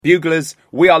Buglers,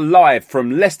 we are live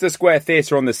from Leicester Square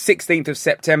Theatre on the 16th of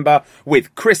September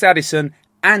with Chris Addison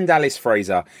and Alice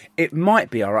Fraser. It might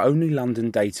be our only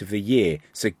London date of the year,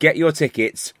 so get your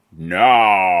tickets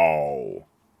now.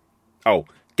 Oh,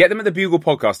 get them at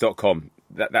thebuglepodcast.com.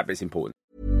 That bit's important.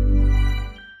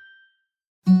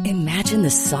 Imagine the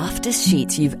softest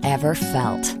sheets you've ever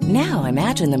felt. Now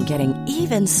imagine them getting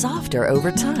even softer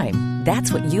over time.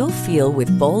 That's what you'll feel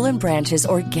with Boll & Branch's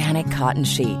organic cotton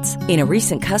sheets. In a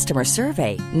recent customer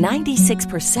survey,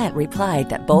 96% replied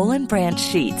that Boll & Branch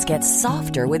sheets get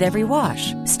softer with every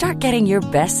wash. Start getting your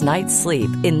best night's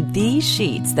sleep in these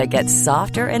sheets that get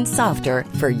softer and softer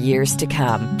for years to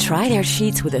come. Try their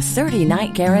sheets with a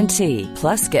 30-night guarantee.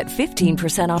 Plus, get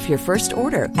 15% off your first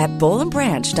order at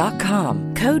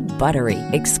bollandbranch.com. Code BUTTERY.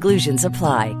 Exclusions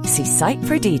apply. See site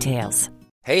for details.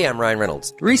 Hey, I'm Ryan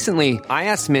Reynolds. Recently, I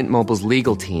asked Mint Mobile's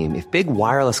legal team if big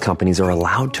wireless companies are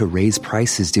allowed to raise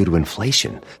prices due to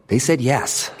inflation. They said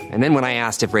yes. And then when I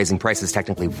asked if raising prices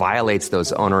technically violates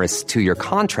those onerous two-year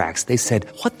contracts, they said,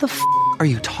 what the f*** are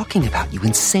you talking about, you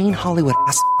insane Hollywood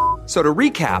ass f- So to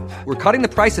recap, we're cutting the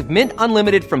price of Mint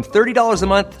Unlimited from $30 a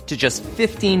month to just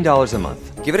 $15 a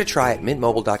month. Give it a try at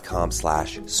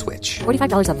mintmobile.com/switch.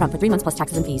 $45 up front for 3 months plus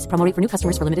taxes and fees. Promo rate for new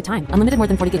customers for limited time. Unlimited more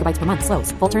than 40 gigabytes per month.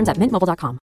 Slows full terms at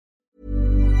mintmobile.com.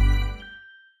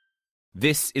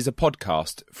 This is a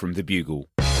podcast from The Bugle.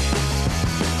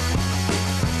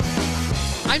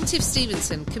 I'm Tiff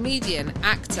Stevenson, comedian,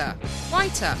 actor,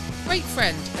 writer, great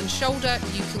friend and shoulder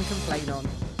you can complain on.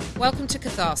 Welcome to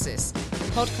Catharsis,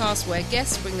 the podcast where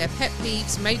guests bring their pet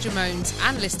peeves, major moans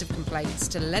and list of complaints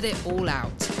to let it all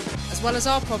out. As well as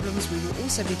our problems, we will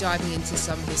also be diving into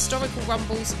some historical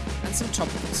rumbles and some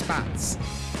topical spats.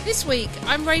 This week,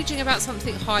 I'm raging about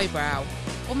something highbrow,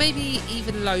 or maybe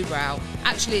even lowbrow.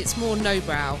 Actually, it's more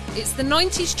no-brow. It's the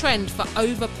 90s trend for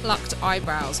over-plucked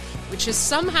eyebrows, which has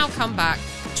somehow come back,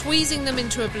 tweezing them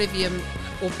into oblivion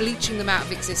or bleaching them out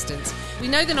of existence. We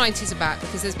know the 90s are back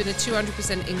because there's been a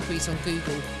 200% increase on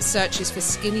Google searches for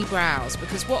skinny brows,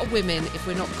 because what are women if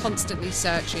we're not constantly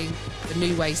searching for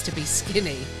new ways to be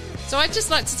skinny? So I'd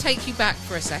just like to take you back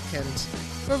for a second,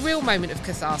 for a real moment of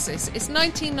catharsis. It's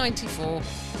 1994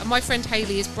 and my friend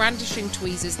Hayley is brandishing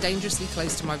tweezers dangerously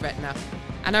close to my retina.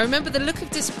 And I remember the look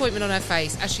of disappointment on her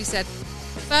face as she said,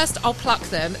 first I'll pluck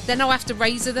them, then I'll have to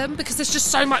razor them because there's just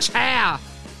so much hair.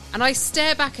 And I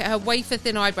stare back at her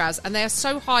wafer-thin eyebrows, and they are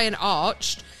so high and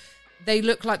arched, they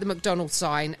look like the McDonald's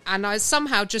sign. And I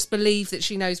somehow just believe that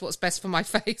she knows what's best for my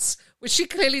face, which she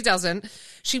clearly doesn't.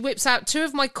 She whips out two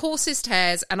of my coarsest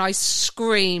hairs, and I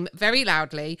scream very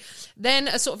loudly. Then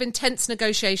a sort of intense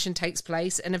negotiation takes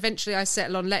place, and eventually I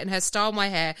settle on letting her style my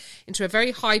hair into a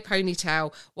very high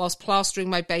ponytail whilst plastering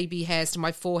my baby hairs to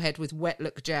my forehead with wet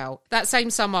look gel. That same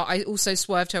summer, I also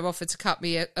swerved her offer to cut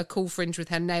me a cool fringe with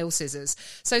her nail scissors.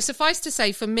 So suffice to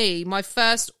say, for me, my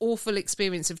first awful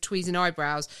experience of tweezing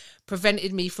eyebrows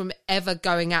prevented me from ever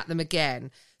going at them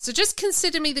again. So just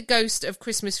consider me the ghost of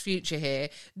Christmas future here.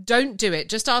 Don't do it.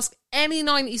 Just ask any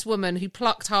 90s woman who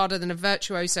plucked harder than a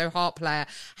virtuoso harp player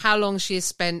how long she has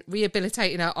spent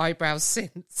rehabilitating her eyebrows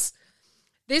since.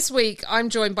 This week, I'm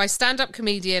joined by stand-up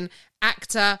comedian,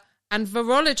 actor and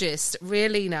virologist, Ria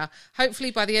Lina. Hopefully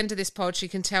by the end of this pod, she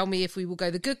can tell me if we will go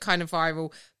the good kind of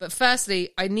viral. But firstly,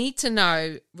 I need to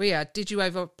know, Ria, did you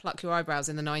ever pluck your eyebrows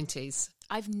in the 90s?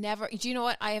 I've never, do you know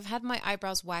what? I have had my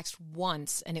eyebrows waxed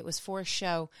once, and it was for a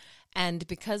show. And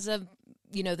because of,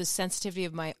 the sensitivity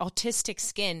of my autistic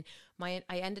skin, I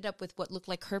ended up with what looked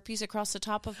like herpes across the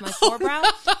top of my forebrow.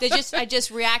 I just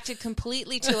reacted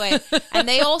completely to it. And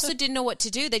they also didn't know what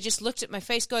to do. They just looked at my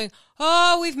face going,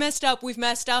 oh, we've messed up.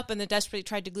 And they desperately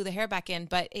tried to glue the hair back in.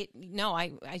 But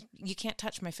you can't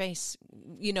touch my face,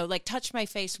 touch my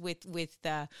face with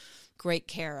great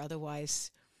care.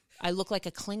 Otherwise, I look like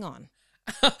a Klingon.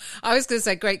 I was going to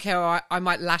say great care, or I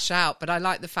might lash out, but I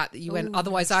like the fact that you went,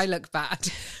 otherwise I look bad.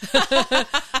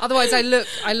 Otherwise I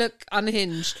look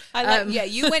unhinged.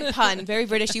 You went pun, very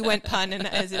British, you went pun, and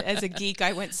as a geek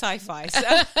I went sci-fi.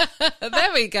 So.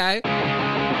 There we go.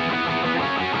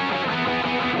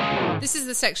 This is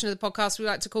the section of the podcast we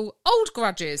like to call Old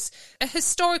Grudges, a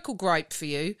historical gripe for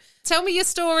you. Tell me your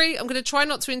story. I'm going to try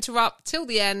not to interrupt till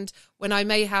the end when I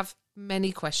may have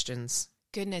many questions.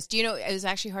 Goodness, do you know, it was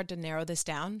actually hard to narrow this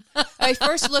down. I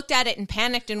first looked at it and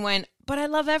panicked and went, but I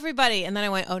love everybody. And then I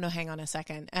went, oh no, hang on a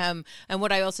second. And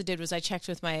what I also did was I checked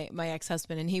with my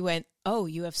ex-husband, and he went, oh,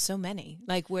 you have so many.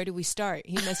 Like, where do we start?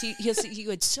 He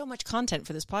had so much content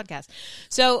for this podcast.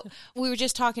 So we were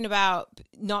just talking about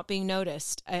not being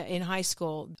noticed in high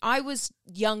school. I was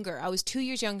younger. I was 2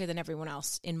 years younger than everyone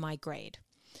else in my grade.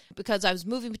 because I was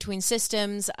moving between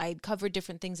systems. I'd covered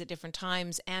different things at different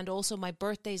times. And also my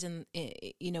birthday's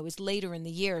is later in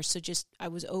the year. So just I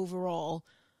was overall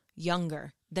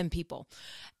younger than people.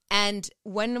 And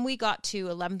when we got to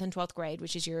 11th and 12th grade,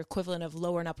 which is your equivalent of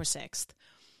lower and upper 6th,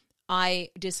 I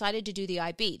decided to do the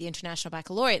IB, the International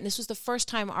Baccalaureate. And this was the first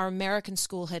time our American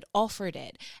school had offered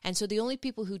it. And so the only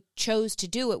people who chose to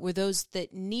do it were those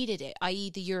that needed it, i.e.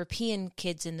 the European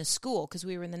kids in the school, because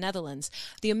we were in the Netherlands.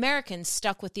 The Americans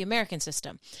stuck with the American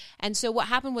system. And so what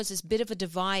happened was this bit of a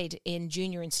divide in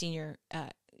junior and senior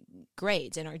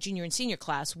grades in our junior and senior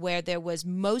class, where there was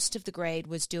most of the grade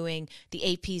was doing the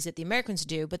APs that the Americans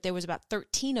do, but there was about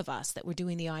 13 of us that were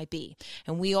doing the IB.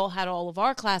 And we all had all of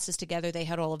our classes together. They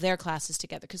had all of their classes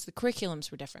together because the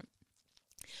curriculums were different.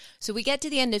 So we get to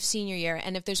the end of senior year,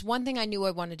 and if there's one thing I knew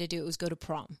I wanted to do, it was go to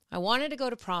prom. I wanted to go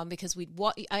to prom because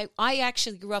I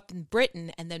actually grew up in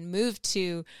Britain and then moved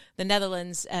to the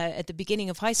Netherlands at the beginning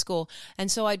of high school. And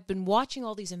so I'd been watching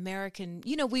all these American,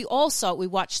 we all saw it. We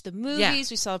watched the movies,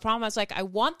 we saw the prom. I was like, I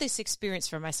want this experience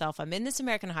for myself. I'm in this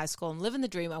American high school. I'm living the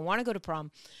dream. I want to go to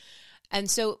prom. And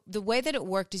so the way that it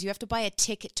worked is you have to buy a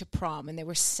ticket to prom, and they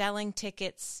were selling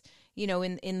tickets in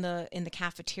the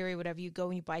cafeteria, whatever. You go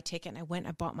and you buy a ticket, and I went,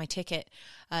 I bought my ticket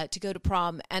to go to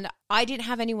prom, and I didn't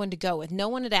have anyone to go with. No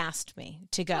one had asked me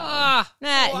to go.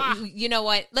 You know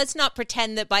what? Let's not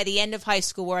pretend that by the end of high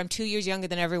school, where I'm 2 years younger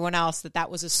than everyone else,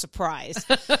 that was a surprise.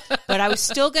 But I was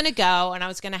still going to go, and I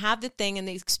was going to have the thing and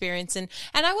the experience, and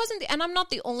I'm not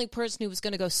the only person who was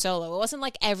going to go solo. It wasn't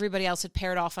like everybody else had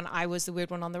paired off, and I was the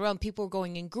weird one on their own. People were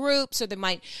going in groups, or they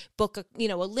might book a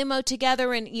limo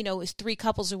together, and it was 3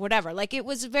 couples or whatever. Like, it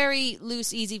was a very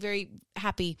loose, easy, very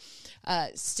happy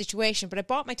situation. But I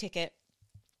bought my ticket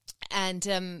and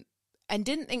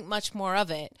didn't think much more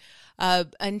of it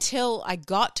until I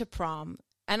got to prom.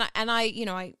 And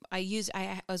I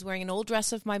was wearing an old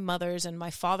dress of my mother's, and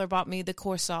my father bought me the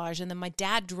corsage, and then my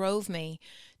dad drove me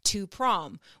to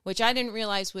prom, which I didn't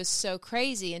realize was so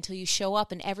crazy until you show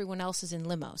up and everyone else is in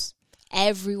limos.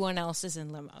 Everyone else is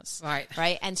in limos.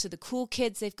 Right. And so the cool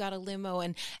kids, they've got a limo.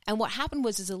 And what happened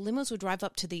was the limos would drive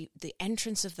up to the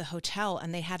entrance of the hotel,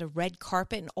 and they had a red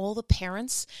carpet, and all the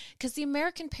parents, because the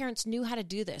American parents knew how to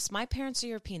do this. My parents are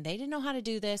European. They didn't know how to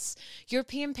do this.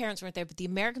 European parents weren't there, but the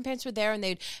American parents were there, and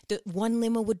the one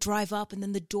limo would drive up, and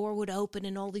then the door would open,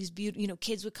 and all these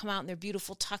kids would come out in their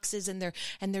beautiful tuxes and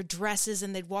their dresses,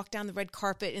 and they'd walk down the red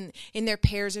carpet in their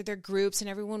pairs or their groups, and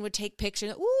everyone would take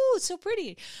pictures. Ooh, it's so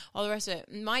pretty. All the rest of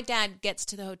it. My dad gets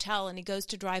to the hotel, and he goes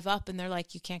to drive up, and they're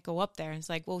like, you can't go up there. And it's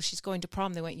like, well, she's going to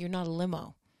prom. They went, you're not a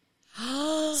limo.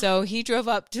 So he drove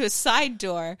up to a side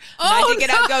door. And I had to get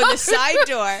out, go to the side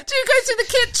door. Do you go to the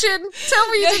kitchen? Tell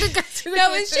me you didn't go to the kitchen.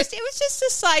 It was just a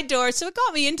side door. So it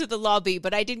got me into the lobby,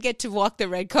 but I didn't get to walk the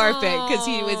red carpet because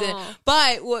he was in.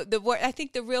 But I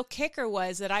think the real kicker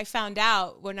was that I found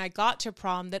out when I got to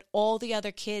prom that all the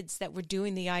other kids that were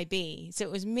doing the IB, so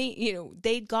it was me,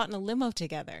 they'd gotten a limo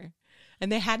together.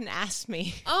 And they hadn't asked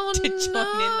me to join in the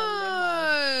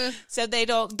limo. So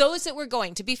those that were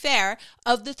going, to be fair,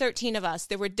 of the 13 of us,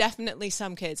 there were definitely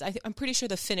some kids. I'm pretty sure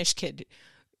the Finnish kid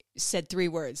said 3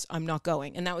 words, I'm not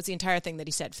going. And that was the entire thing that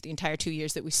he said for the entire 2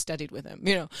 years that we studied with him,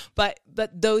 But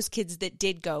those kids that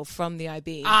did go from the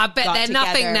IB. I bet they're together.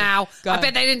 Nothing now. I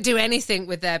bet they didn't do anything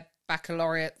with their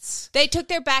baccalaureates. They took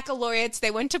their baccalaureates.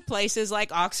 They went to places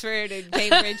like Oxford and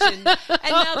Cambridge, and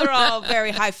now they're all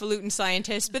very highfalutin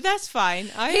scientists. But that's fine.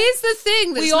 Here's the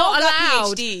thing that's not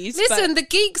allowed. PhDs, Listen, the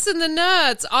geeks and the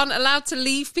nerds aren't allowed to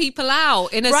leave people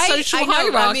out in a social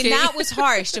hierarchy. I mean, that was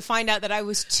harsh to find out that I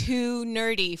was too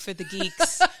nerdy for the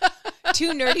geeks, too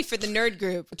nerdy for the nerd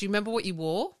group. Do you remember what you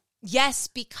wore? Yes,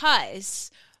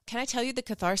 because. Can I tell you the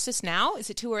catharsis now? Is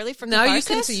it too early for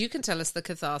catharsis? No, you can tell us the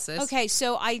catharsis. Okay,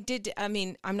 so I'm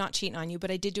not cheating on you, but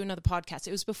I did do another podcast.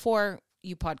 It was before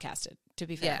you podcasted, to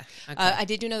be fair. Yeah, okay. I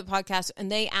did do another podcast,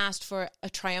 and they asked for a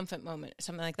triumphant moment,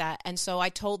 something like that. And so I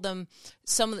told them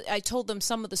some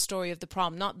of the story of the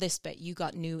prom. Not this bit. You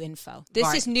got new info.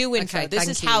 This is new info. Okay, this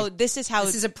is how. This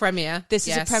is a premiere. This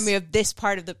is a premiere of this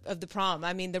part of the prom.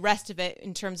 I mean, the rest of it,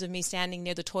 in terms of me standing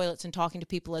near the toilets and talking to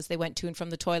people as they went to and from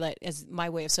the toilet, as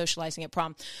my way of socializing at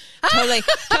prom. Totally.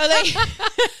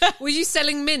 Were you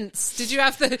selling mints? Did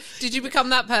you become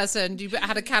that person? You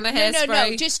had a can of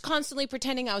hairspray? No. Just constantly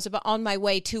pretending I was on my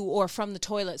way to or from the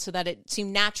toilet, so that it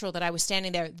seemed natural that I was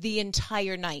standing there the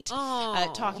entire night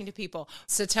talking to people.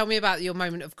 So tell me about your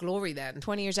moment of glory then.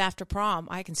 20 years after prom,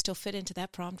 I can still fit into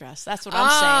that prom dress. That's what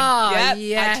I'm saying. Yep.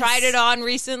 Yes. I tried it on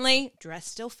recently. Dress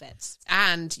still fits.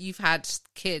 And you've had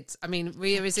kids. I mean,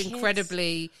 Ria is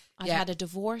incredibly I've had a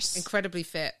divorce. Incredibly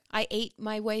fit. I ate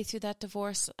my way through that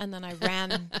divorce, and then I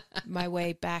ran my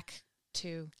way back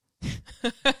to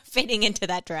fitting into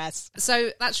that dress. So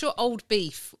that's your old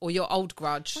beef or your old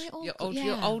grudge. Your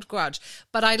old grudge.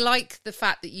 But I like the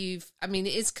fact that it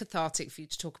is cathartic for you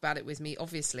to talk about it with me,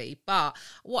 obviously. But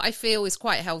what I feel is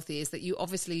quite healthy is that you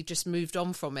obviously just moved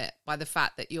on from it by the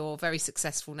fact that you're very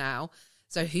successful now.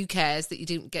 So who cares that you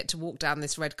didn't get to walk down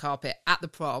this red carpet at the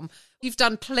prom? You've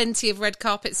done plenty of red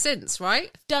carpet since,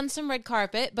 right? Done some red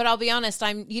carpet, but I'll be honest,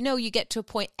 you get to a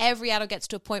point, every adult gets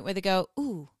to a point where they go,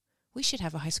 ooh, we should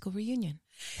have a high school reunion.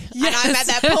 Yes. And I'm at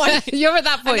that point. You're at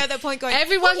that point. I'm at that point going,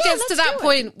 everyone gets to that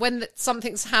point when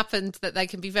something's happened that they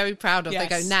can be very proud of. Yes. They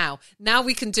go, now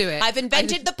we can do it. I've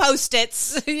invented the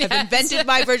Post-its. Yes. I've invented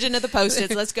my version of the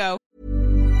Post-its. Let's go.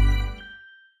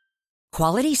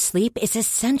 Quality sleep is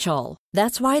essential.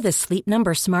 That's why the Sleep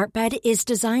Number Smart Bed is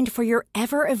designed for your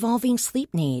ever-evolving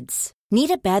sleep needs.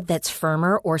 Need a bed that's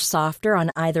firmer or softer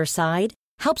on either side?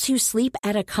 Helps you sleep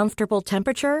at a comfortable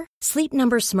temperature? Sleep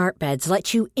Number Smart Beds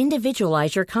let you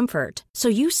individualize your comfort, so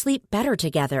you sleep better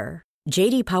together.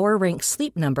 J.D. Power ranks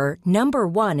Sleep Number number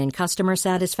 1 in customer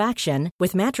satisfaction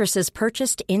with mattresses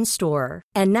purchased in-store.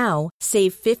 And now,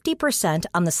 save 50%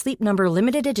 on the Sleep Number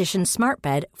Limited Edition Smart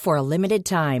Bed for a limited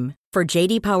time. For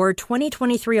J.D. Power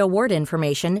 2023 award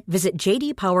information, visit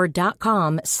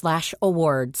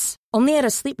jdpower.com/awards. Only at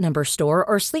a Sleep Number store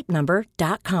or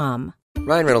sleepnumber.com.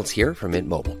 Ryan Reynolds here from Mint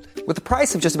Mobile. With the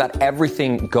price of just about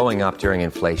everything going up during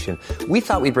inflation, we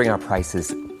thought we'd bring our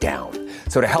prices down.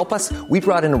 So to help us, we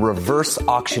brought in a reverse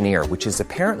auctioneer, which is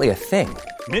apparently a thing.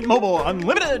 Mint Mobile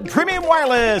Unlimited Premium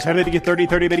Wireless. How to get 30,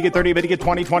 30, bit to get 30, bit to get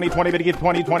 20, 20, 20, bit to get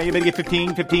 20, 20, bit to get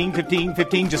 15, 15, 15,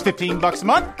 15, just $15 a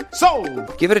month?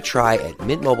 Sold! Give it a try at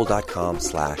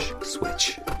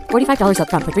mintmobile.com/switch. $45 up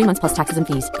front for 3 months plus taxes and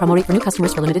fees. Promo rate for new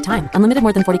customers for limited time. Unlimited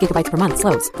more than 40 gigabytes per month.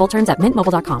 Slows full terms at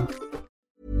mintmobile.com.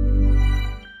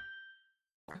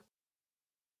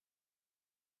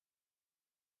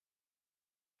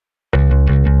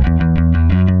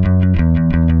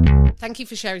 Thank you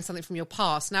for sharing something from your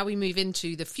past. Now we move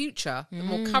into the future, the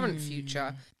more current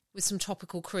future, with some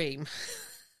topical cream.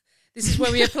 This is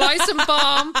where we apply some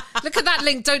balm. Look at that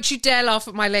link. Don't you dare laugh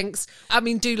at my links. I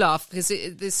mean, do laugh because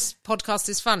this podcast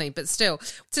is funny, but still.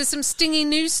 So some stingy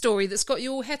news story that's got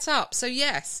you all het up. So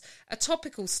yes, a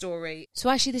topical story. So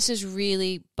actually, this is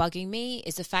really bugging me,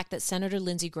 is the fact that Senator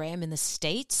Lindsey Graham in the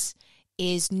States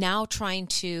is now trying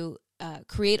to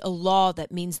create a law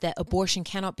that means that abortion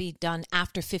cannot be done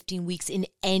after 15 weeks in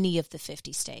any of the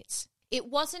 50 states. It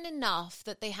wasn't enough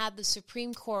that they had the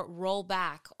Supreme Court roll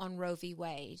back on Roe v.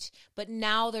 Wade, but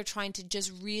now they're trying to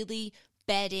just really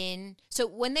bed in. So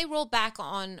when they rolled back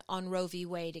on Roe v.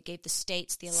 Wade, it gave the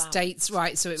states the allowance. States,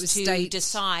 right. So it was to states.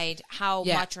 decide how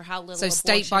much or how little So abortion.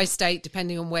 state by state,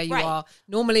 depending on where you are.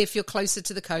 Normally, if you're closer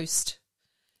to the coast,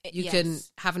 you can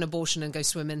have an abortion and go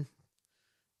swimming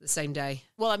the same day.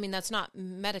 Well, I mean, that's not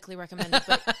medically recommended,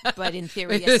 but in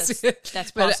theory, yes,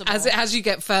 that's possible. But as you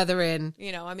get further in,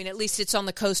 I mean, at least it's on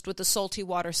the coast with the salty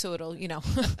water, so it'll,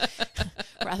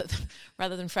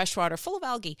 rather than fresh water full of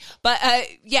algae. But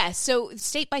so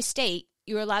state by state,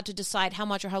 you're allowed to decide how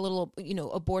much or how little,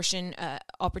 abortion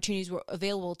opportunities were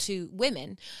available to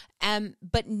women.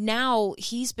 But now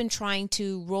he's been trying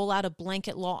to roll out a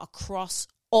blanket law across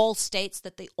all states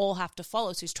that they all have to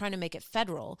follow. So he's trying to make it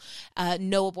federal.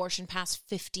 No abortion past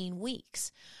 15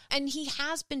 weeks. And he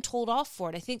has been told off for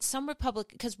it. I think some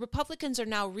because Republicans are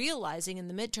now realizing in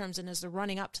the midterms and as they're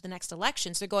running up to the next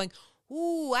elections, they're going,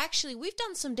 ooh, actually, we've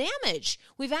done some damage.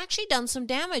 We've actually done some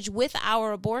damage with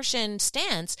our abortion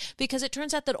stance, because it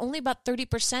turns out that only about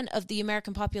 30% of the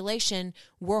American population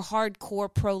were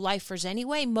hardcore pro-lifers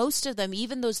anyway. Most of them,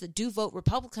 even those that do vote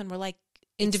Republican, were like,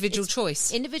 individual choice,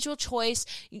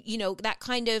 that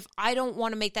kind of, I don't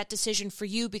want to make that decision for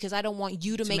you because I don't want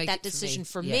you to make that decision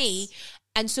for me.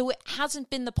 And so it hasn't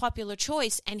been the popular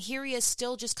choice. And here he is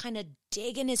still just kind of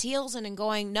digging his heels in and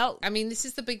going, no. I mean, this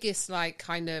is the biggest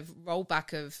kind of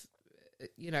rollback of,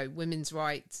 women's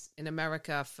rights in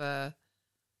America for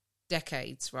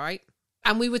decades, right?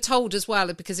 And we were told as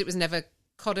well, because it was never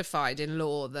codified in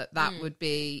law, that would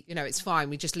be, it's fine,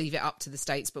 we just leave it up to the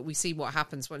states, but we see what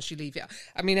happens once you leave it.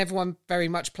 I mean, everyone very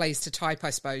much plays to type,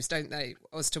 I suppose, don't they,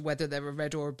 as to whether they're a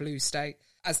red or a blue state,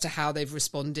 as to how they've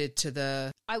responded to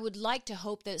the... I would like to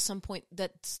hope that at some point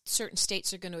that certain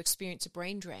states are going to experience a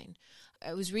brain drain.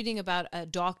 I was reading about a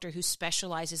doctor who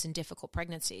specializes in difficult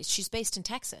pregnancies. She's based in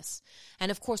Texas.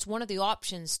 And of course, one of the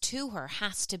options to her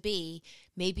has to be,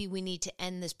 maybe we need to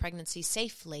end this pregnancy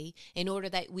safely in order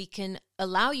that we can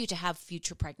allow you to have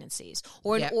future pregnancies,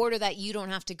 or in order that you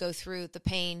don't have to go through the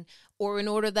pain, or in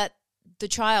order that the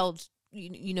child,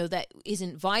 you know, that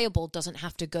isn't viable doesn't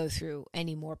have to go through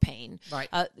any more pain. Right.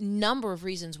 A number of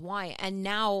reasons why. And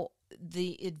now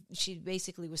she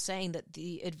basically was saying that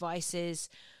the advice is,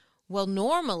 well,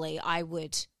 normally I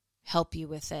would help you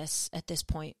with this at this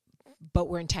point, but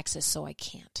we're in Texas, so I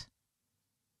can't.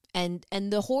 And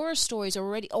the horror stories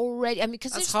already. I mean,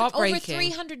 because there's over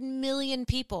 300 million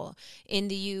people in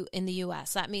the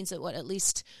U.S. That means that at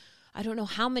least, I don't know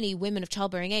how many women of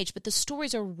childbearing age, but the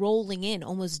stories are rolling in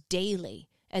almost daily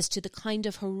as to the kind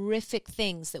of horrific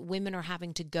things that women are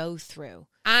having to go through.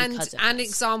 And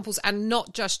examples, and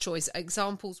not just choice,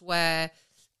 examples where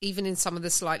even in some of the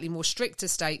slightly more stricter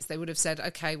states, they would have said,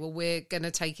 okay, well, we're going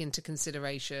to take into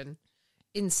consideration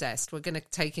incest, we're going to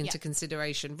take into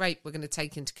consideration rape, we're going to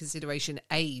take into consideration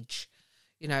age.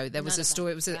 You know, there was a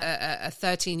story, it was a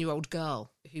 13-year-old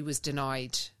girl who was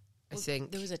denied, I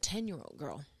think. There was a 10-year-old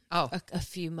girl. Oh, a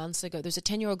few months ago, there's a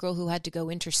 10-year-old girl who had to go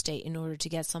interstate in order to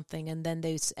get something, and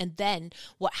then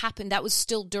what happened? That was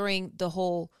still during the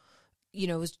whole, you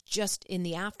know, it was just in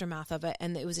the aftermath of it,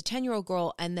 and it was a 10-year-old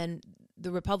girl, and then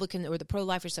the Republican or the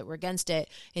pro-lifers that were against it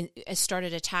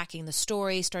started attacking the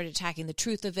story, started attacking the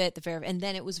truth of it, and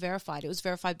then it was verified. It was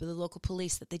verified by the local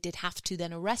police that they did have to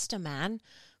then arrest a man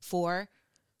for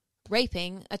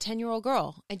raping a 10-year-old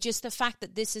girl. And just the fact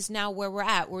that this is now where we're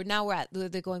at,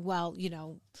 they're going, well, you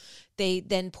know, they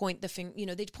then point the finger, you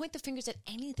know, they point the fingers at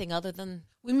anything other than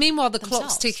meanwhile, the themselves.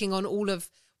 clock's ticking on all of,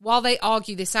 while they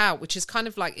argue this out, which is kind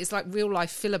of like, it's like real life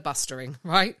filibustering,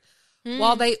 right?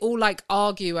 While they all like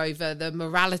argue over the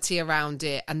morality around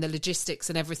it and the logistics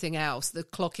and everything else, the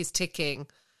clock is ticking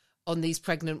on these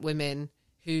pregnant women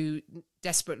who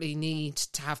desperately need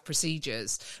to have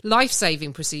procedures,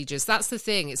 life-saving procedures. That's the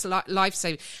thing. It's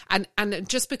life-saving. And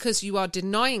just because you are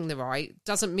denying the right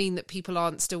doesn't mean that people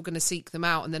aren't still going to seek them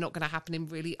out, and they're not going to happen in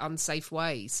really unsafe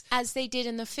ways. As they did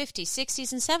in the 50s,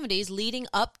 60s, and 70s, leading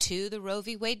up to the Roe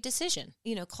v. Wade decision.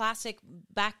 You know, classic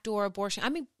backdoor abortion. I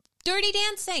mean, Dirty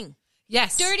Dancing.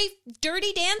 Yes.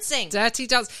 Dirty Dancing. Dirty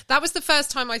Dancing. That was the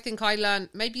first time I think I learned,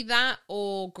 maybe that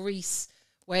or Grease,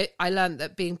 where I learned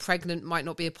that being pregnant might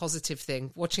not be a positive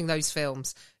thing, watching those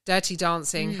films. Dirty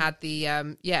Dancing had the,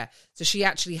 so she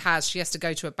has to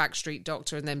go to a backstreet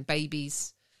doctor, and then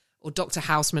babies, or Dr.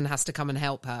 Houseman has to come and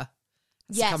help her.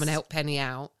 To come and help Penny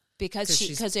out.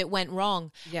 Because it went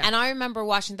wrong. Yeah. And I remember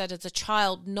watching that as a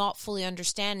child, not fully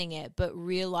understanding it, but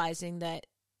realizing that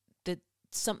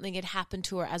something had happened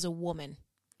to her as a woman.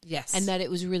 Yes. And that it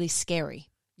was really scary.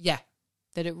 Yeah.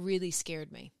 That it really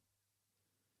scared me.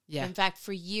 Yeah. In fact,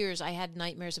 for years, I had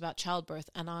nightmares about childbirth,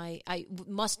 and I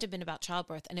must have been about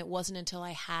childbirth, and it wasn't until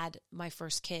I had my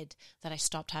first kid that I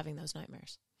stopped having those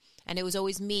nightmares. And it was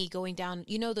always me going down,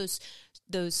 you know, those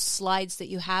slides that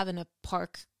you have in a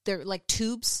park. They're like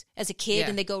tubes as a kid,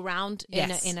 and they go round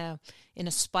in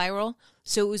a spiral.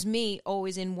 So it was me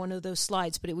always in one of those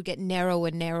slides, but it would get narrower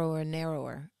and narrower and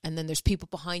narrower. And then there's people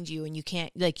behind you, and you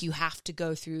can't, like, you have to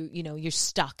go through, you know, you're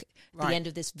stuck at the end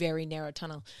of this very narrow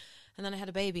tunnel. And then I had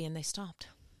a baby, and they stopped.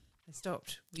 Were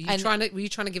you trying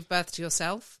to give birth to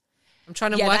yourself? I'm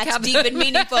trying to work out. That's deep and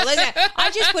meaningful, isn't it? I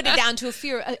just put it down to a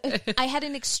fear. I had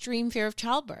an extreme fear of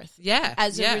childbirth. Yeah,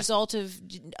 as a result of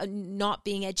not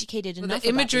being educated enough.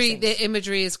 The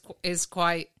imagery is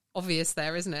quite obvious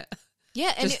there, isn't it?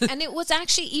 Yeah, and it was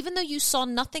actually, even though you saw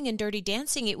nothing in Dirty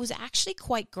Dancing, it was actually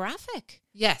quite graphic.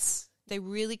 Yes, they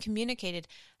really communicated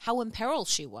how in peril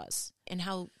she was and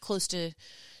how close to,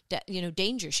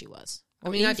 danger she was. I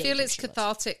mean, I feel it's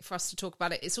cathartic for us to talk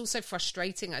about it. It's also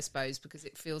frustrating, I suppose, because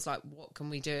it feels like, what can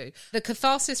we do? The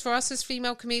catharsis for us as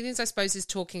female comedians, I suppose, is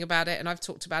talking about it. And I've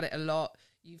talked about it a lot.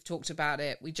 You've talked about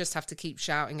it. We just have to keep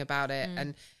shouting about it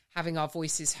and having our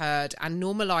voices heard and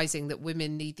normalising that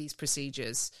women need these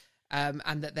procedures and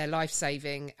that they're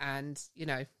life-saving and, you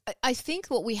know. I think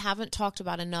what we haven't talked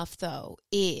about enough, though,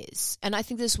 is, and I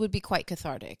think this would be quite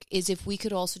cathartic, is if we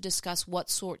could also discuss what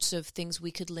sorts of things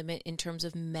we could limit in terms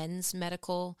of men's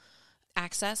medical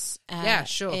access.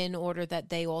 In order that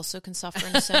they also can suffer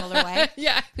in a similar way.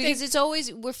 Because it's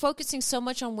always, we're focusing so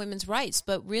much on women's rights,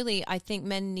 but really I think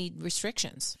men need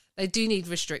restrictions. They do need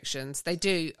restrictions. They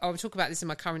do. I'll talk about this in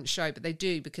my current show, but they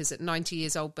do, because at 90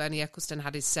 years old, Bernie Ecclestone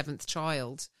had his 7th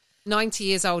child. 90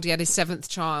 years old, he had his 7th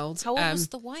child. How old was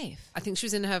the wife? I think she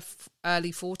was in her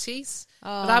early 40s.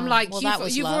 But I'm like,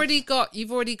 you've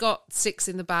already got 6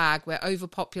 in the bag. We're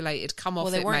overpopulated. Come off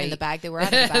it, mate. Well, they weren't in the bag. They were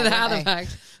out of the bag. They're out of the bag.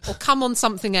 Or come on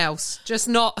something else. Just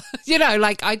not,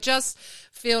 I just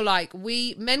feel like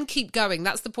men keep going.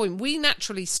 That's the point. We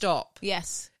naturally stop.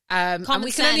 Yes. And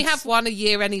we can only have one a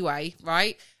year anyway,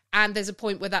 right? And there's a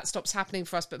point where that stops happening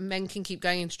for us, but men can keep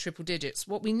going into triple digits.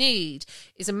 What we need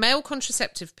is a male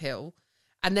contraceptive pill.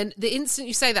 And then the instant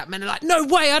you say that, men are like, no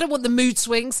way, I don't want the mood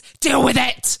swings. Deal with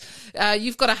it.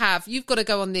 You've got to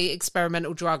go on the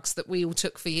experimental drugs that we all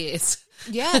took for years.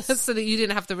 Yes. So that you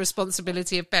didn't have the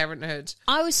responsibility of parenthood.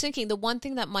 I was thinking the one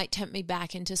thing that might tempt me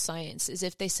back into science is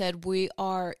if they said we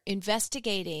are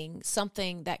investigating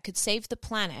something that could save the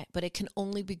planet, but it can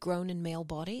only be grown in male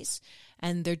bodies.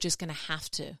 And they're just going to have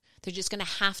to. They're just going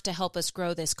to have to help us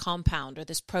grow this compound or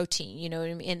this protein, you know what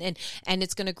I mean? And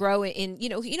it's going to grow in, you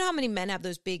know how many men have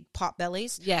those big pot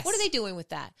bellies? Yes. What are they doing with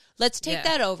that? Let's take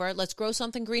that over. Let's grow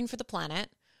something green for the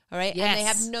planet. All right. Yes. And they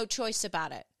have no choice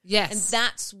about it. Yes. And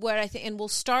that's where I think, and we'll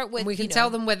start with, And we can tell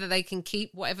them whether they can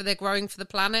keep whatever they're growing for the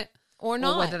planet. Or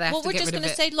not. Whether they have well, to we're get just rid going to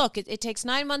of say, look, it takes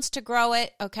 9 months to grow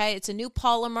it. Okay, it's a new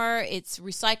polymer. It's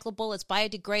recyclable. It's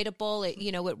biodegradable.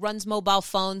 It runs mobile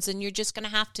phones, and you're just going to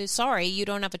have to. Sorry, you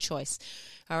don't have a choice.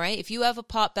 All right, if you have a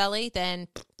pot belly, then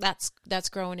that's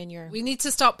growing in your. We need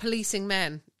to start policing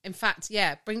men. In fact,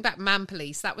 bring back man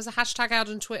police. That was a hashtag out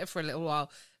on Twitter for a little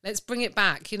while. Let's bring it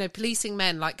back. Policing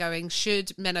men, like going,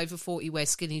 should men over 40 wear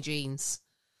skinny jeans?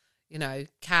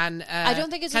 Can I don't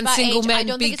think it's can about single age. men I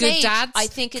don't be think it's good age. dads? I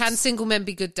think can single men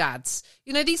be good dads?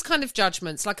 These kind of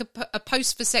judgments, like a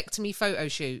post vasectomy photo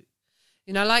shoot.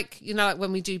 Like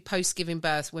when we do post giving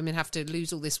birth, women have to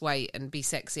lose all this weight and be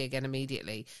sexy again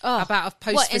immediately. About a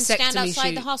post vasectomy and stand outside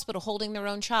shoot. the hospital holding their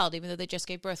own child, even though they just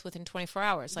gave birth within 24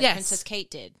 hours, like Yes. Princess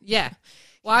Kate did. Yeah.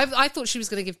 Well, I thought she was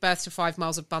going to give birth to 5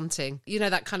 miles of bunting.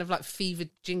 That kind of like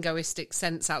fevered jingoistic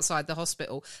sense outside the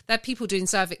hospital. There are people doing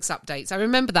cervix updates. I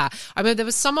remember that. I remember there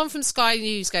was someone from Sky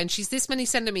News going, she's this many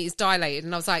centimetres dilated.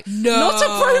 And I was like, no. Not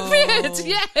appropriate.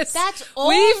 Yes. That's awful.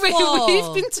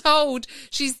 We've been told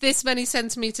she's this many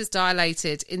centimetres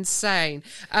dilated. Insane.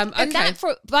 And okay. that,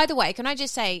 by the way, can I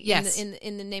just say, Yes.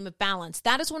 in the name of balance,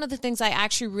 that is one of the things I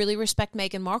actually really respect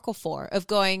Meghan Markle for, of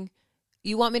going,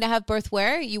 you want me to have birth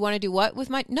where? You want to do what with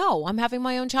my... No, I'm having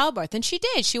my own childbirth. And she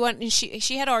did. She went and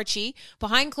she had Archie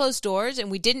behind closed doors,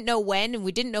 and we didn't know when and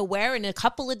we didn't know where. And a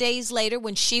couple of days later,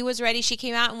 when she was ready, she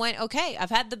came out and went, okay, I've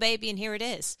had the baby and here it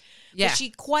is. Yeah. But she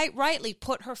quite rightly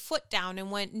put her foot down and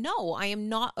went, no, I am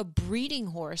not a breeding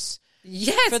horse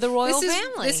Yes. for the royal this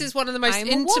family. This is one of the most I'm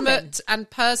a intimate woman. and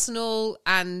personal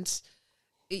and,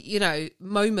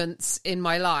 moments in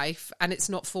my life, and it's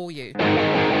not for you.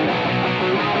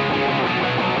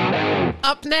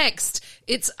 Up next,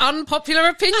 it's unpopular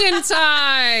opinion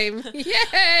time.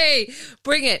 Yay!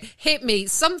 Bring it. Hit me.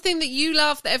 Something that you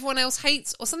love that everyone else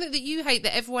hates, or something that you hate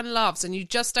that everyone loves and you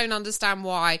just don't understand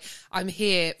why. I'm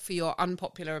here for your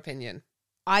unpopular opinion.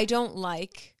 I don't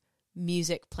like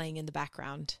music playing in the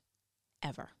background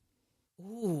ever.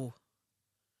 Ooh.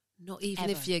 Not even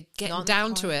Ever. if you're Not getting in the down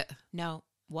car. to it. No.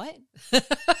 What?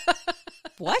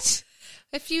 What?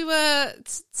 If you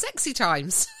sexy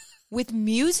times. With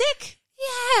music?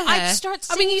 Yeah. I'd start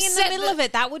singing in the set middle of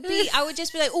it. That would be, I would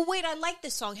just be like, oh, wait, I like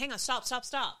this song. Hang on, stop.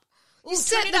 Ooh,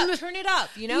 set turn it the up, turn it up.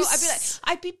 You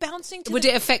I'd be bouncing to Would the...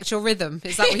 it affect your rhythm?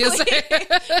 Is that what you're saying?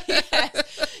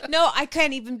 Yes. No, I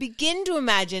can't even begin to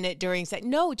imagine it during sex.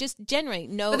 No, just generally,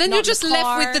 no. But then not you're in just the left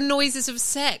car. with the noises of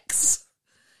sex.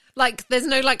 Like, there's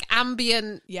no,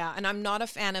 ambient... Yeah, and I'm not a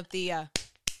fan of the...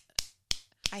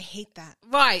 I hate that.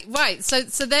 Right. So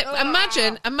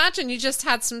that imagine you just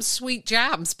had some sweet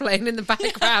jams playing in the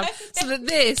background so that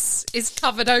this is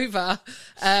covered over,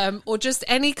 or just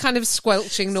any kind of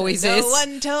squelching noises. No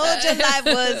one told you life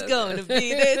was going to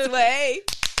be this way.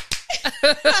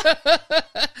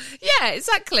 Yeah,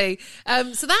 exactly.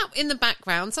 So that in the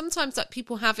background, sometimes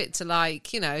people have it to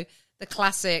the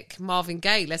classic Marvin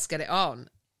Gaye, Let's Get It On.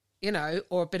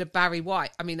 Or a bit of Barry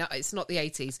White. I mean, it's not the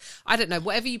 80s. I don't know.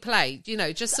 Whatever you play,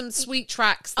 just some sweet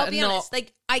tracks that I'll be are not...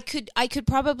 honest, I could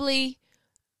probably,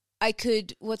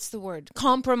 what's the word?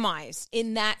 Compromise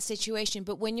in that situation.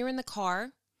 But when you're in the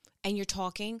car and you're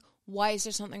talking, why is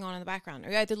there something on in the background? Or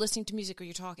you're either listening to music or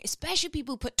you're talking. Especially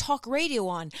people who put talk radio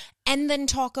on and then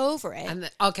talk over it.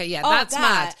 That's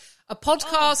mad. A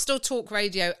podcast or talk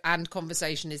radio and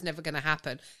conversation is never going to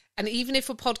happen. And even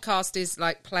if a podcast is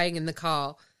playing in the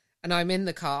car... and I'm in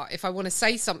the car, if I want to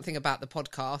say something about the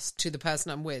podcast to the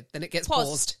person I'm with, then it gets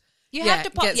paused. You have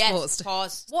to pause. Yes, paused.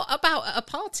 pause. What about at a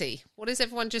party? What is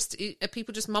everyone are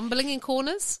people just mumbling in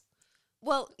corners?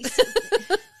 Well,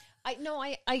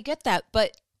 I get that,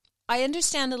 but I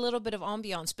understand a little bit of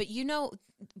ambiance, but you know,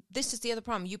 this is the other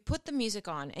problem. You put the music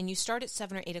on and you start at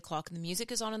 7 or 8 o'clock and the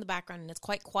music is on in the background and it's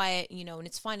quite quiet, you know, and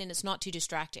it's fine and it's not too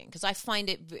distracting, because I find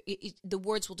the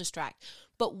words will distract.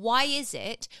 But why is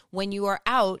it when you are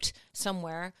out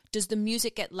somewhere, does the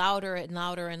music get louder and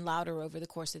louder and louder over the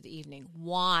course of the evening?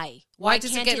 Why? Why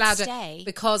does it get louder? Stay?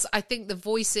 Because I think the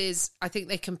voices, I think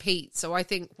they compete. So I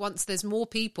think once there's more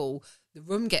people, the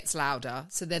room gets louder.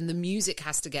 So then the music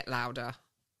has to get louder.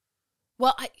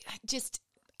 Well,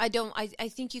 I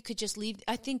think you could just leave.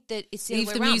 I think that it's the Leave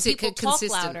other the way around. music People talk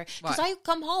consistent. louder. Because Right. I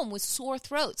come home with sore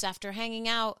throats after hanging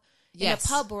out in Yes. a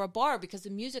pub or a bar because the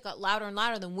music got louder and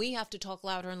louder. Then we have to talk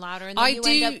louder and louder. And then I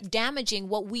end up damaging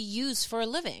what we use for a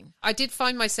living. I did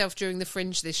find myself during the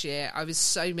Fringe this year, I was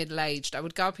so middle-aged. I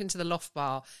would go up into the loft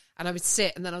bar and I would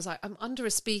sit and then I was like, I'm under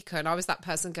a speaker. And I was that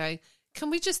person going, can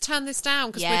we just turn this down?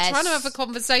 Because Yes. we're trying to have a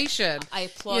conversation. I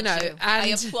applaud you. Know, you. And I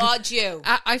applaud you.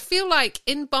 I feel like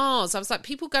in bars, I was like,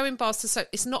 people go in bars to, so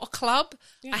it's not a club.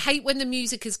 I hate when the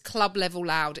music is club level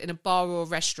loud in a bar or a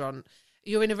restaurant.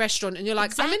 You're in a restaurant and you're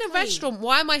like, I'm in a Exactly. restaurant.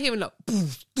 Why am I hearing like,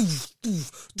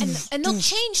 And they'll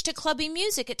change to clubby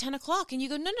music at 10 o'clock. And you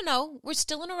go, no. We're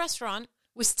still in a restaurant.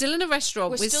 we're still in a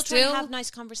restaurant. We're still trying to have nice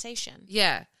conversation.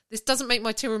 Yeah. This doesn't make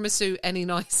my tiramisu any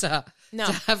nicer. No,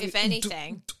 to have if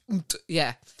anything.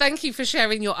 Yeah. Thank you for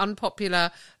sharing your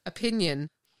unpopular opinion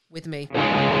with me.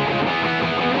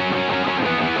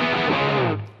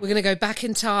 We're going to go back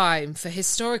in time for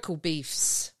historical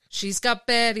beefs. She's got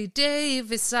Betty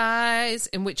Davis eyes,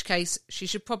 in which case she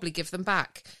should probably give them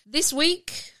back. This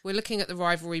week, we're looking at the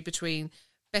rivalry between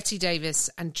Betty Davis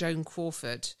and Joan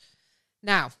Crawford.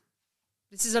 Now,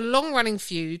 this is a long-running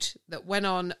feud that went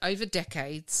on over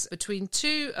decades between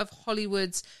two of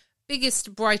Hollywood's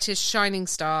biggest, brightest, shining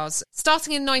stars,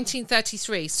 starting in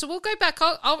 1933. So we'll go back.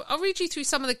 I'll read you through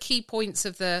some of the key points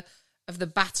of the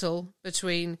battle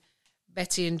between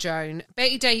Betty and Joan.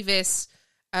 Betty Davis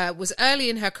was early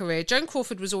in her career. Joan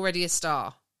Crawford was already a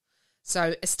star.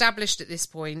 So established at this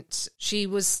point. She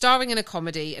was starring in a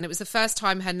comedy, and it was the first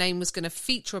time her name was going to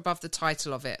feature above the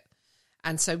title of it.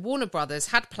 And so Warner Brothers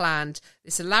had planned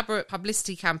this elaborate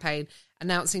publicity campaign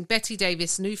announcing Betty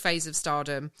Davis' new phase of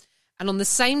stardom. And on the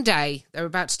same day they were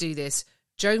about to do this,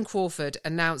 Joan Crawford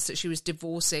announced that she was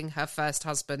divorcing her first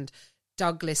husband,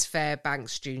 Douglas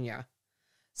Fairbanks Jr.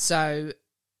 So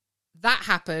that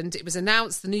happened. It was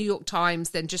announced. The New York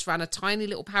Times then just ran a tiny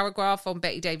little paragraph on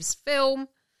Betty Davis' film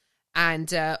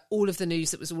and all of the news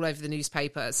that was all over the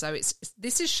newspaper. So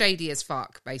this is shady as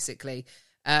fuck, basically.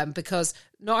 Because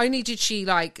not only did she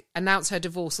like announce her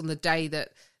divorce on the day that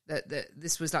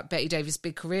this was like Betty Davis'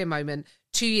 big career moment,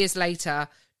 2 years later,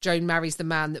 Joan marries the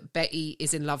man that Betty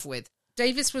is in love with.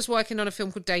 Davis was working on a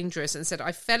film called Dangerous and said,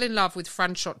 I fell in love with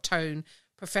Franchot Tone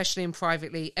professionally and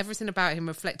privately. Everything about him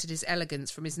reflected his elegance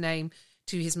from his name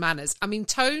to his manners. I mean,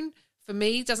 Tone, for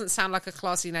me, doesn't sound like a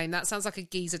classy name. That sounds like a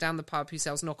geezer down the pub who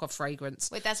sells knockoff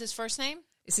fragrance. Wait, that's his first name?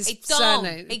 It's his Hey, Tone.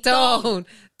 surname. Hey, Tone.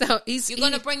 You're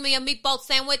going to bring me a meatball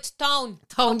sandwich, Tone?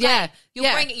 Tone, Okay. yeah. You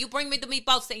yeah. bring me the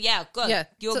meatball sandwich. Yeah, good. Yeah.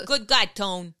 You're a good guy,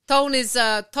 Tone. Tone is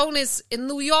in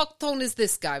New York. Tone is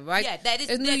this guy, right? Yeah, that is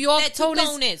in New that- York. that's who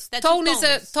Tone is. That's who Tone is Tone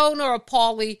a is. Tone or a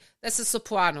Paulie. That's a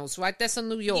Sopranos, right? That's in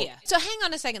New York. Yeah. So hang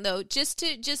on a second, though. Just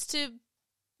to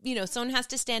someone has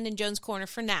to stand in Joan's corner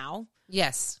for now.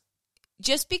 Yes.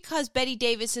 Just because Betty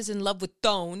Davis is in love with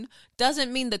Tone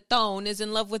doesn't mean that Tone is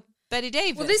in love with Betty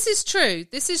Davis. Well, this is true.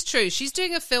 This is true. She's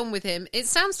doing a film with him. It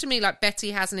sounds to me like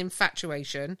Betty has an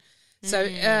infatuation. So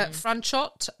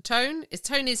Franchot Tone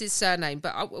is his surname,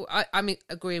 but I'm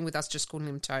agreeing with us just calling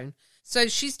him Tone. So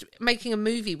she's making a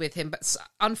movie with him, but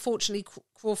unfortunately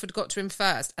Crawford got to him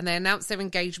first, and they announced their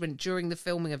engagement during the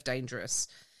filming of Dangerous.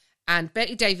 And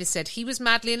Betty Davis said he was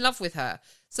madly in love with her.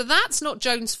 So that's not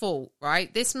Joan's fault,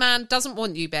 right? This man doesn't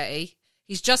want you, Betty.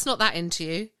 He's just not that into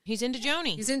you. He's into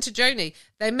Joni. He's into Joni.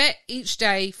 They met each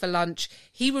day for lunch.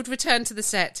 He would return to the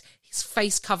set, his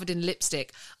face covered in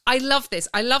lipstick. I love this.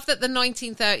 I love that the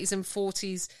 1930s and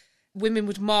 40s women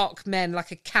would mark men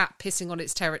like a cat pissing on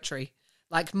its territory.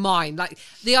 Like mine. Like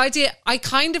the idea, I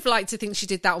kind of like to think she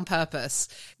did that on purpose.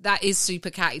 That is super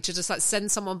catty, to just like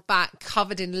send someone back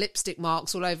covered in lipstick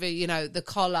marks all over, the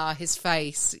collar, his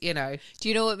face, Do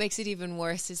you know what makes it even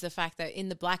worse is the fact that in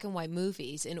the black and white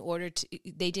movies,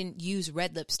 they didn't use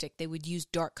red lipstick. They would use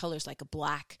dark colors like a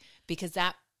black, because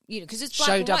that, because it's black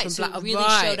Showed and up white, in so black- it really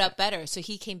right. showed up better. So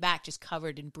he came back just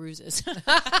covered in bruises.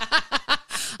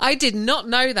 I did not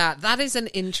know that. That is an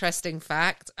interesting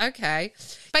fact. Okay.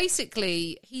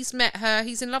 Basically, he's met her.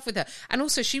 He's in love with her. And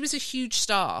also, she was a huge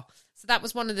star. So that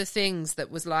was one of the things that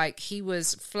was like, he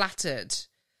was flattered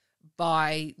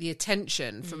by the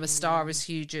attention from a star as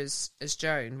huge as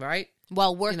Joan, right?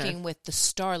 While working with the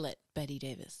starlet Bette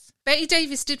Davis. Bette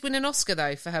Davis did win an Oscar,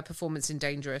 though, for her performance in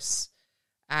Dangerous.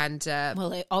 And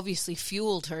well, it obviously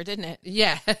fueled her, didn't it?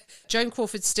 Yeah. Joan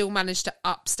Crawford still managed to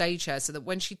upstage her so that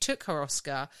when she took her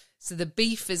Oscar, so the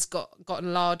beef has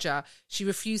gotten larger, she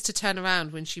refused to turn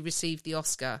around when she received the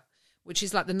Oscar, which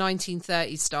is like the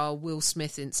 1930s style Will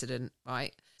Smith incident,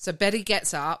 right? So Betty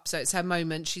gets up, so it's her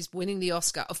moment. She's winning the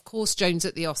Oscar. Of course, Joan's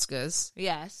at the Oscars.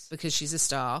 Yes. Because she's a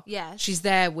star. Yes. She's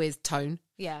there with Tone.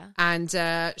 Yeah. And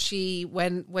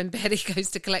when Betty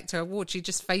goes to collect her award, she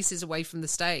just faces away from the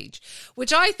stage,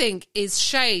 which I think is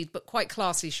shade, but quite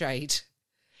classy shade.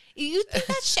 You think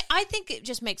that's I think it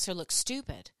just makes her look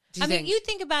stupid. I mean, you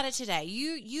think about it today.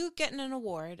 You getting an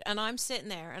award, and I'm sitting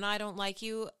there, and I don't like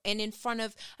you, and in front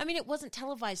of... I mean, it wasn't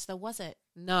televised, though, was it?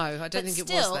 No, I don't think it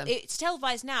was then. It's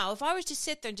televised now. If I was to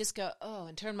sit there and just go, oh,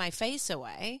 and turn my face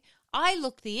away, I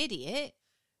look the idiot.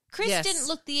 Chris didn't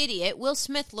look the idiot. Will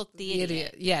Smith looked the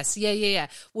idiot. Yes, yeah.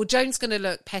 Well, Joan's going to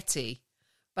look petty,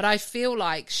 but I feel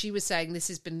like she was saying, this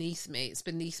is beneath me. It's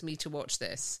beneath me to watch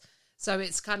this. So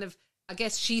it's kind of... I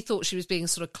guess she thought she was being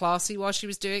sort of classy while she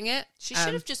was doing it. She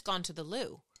should have just gone to the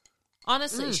loo.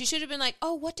 Honestly, she should have been like,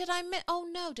 oh, what did I miss? Oh,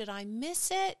 no, did I miss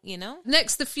it? You know?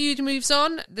 Next, the feud moves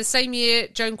on. The same year,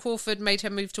 Joan Crawford made her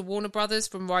move to Warner Brothers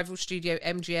from rival studio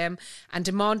MGM and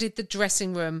demanded the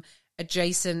dressing room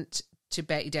adjacent to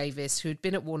Bette Davis, who had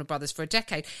been at Warner Brothers for a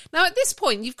decade. Now, at this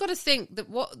point, you've got to think that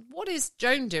what is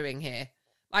Joan doing here?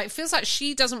 Like, it feels like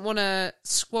she doesn't want to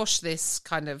squash this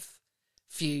kind of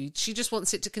feud. She just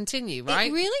wants it to continue,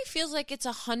 right? It really feels like it's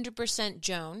 100%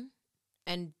 Joan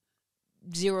and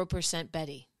 0%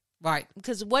 Betty. Right.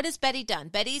 Because what has Betty done?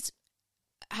 Betty's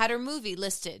had her movie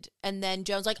listed, and then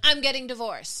Joan's like, I'm getting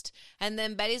divorced. And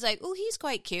then Betty's like, oh, he's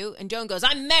quite cute. And Joan goes,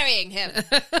 I'm marrying him.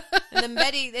 And then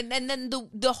Betty, and then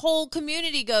the whole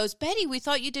community goes, Betty, we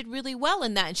thought you did really well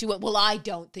in that. And she went, well, I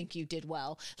don't think you did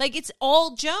well. Like, it's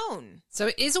all Joan. So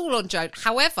it is all on Joan.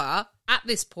 However, at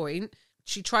this point,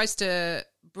 she tries to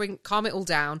calm it all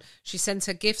down. She sends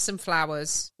her gifts and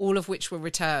flowers, all of which were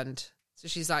returned. So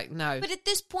she's like, no. But at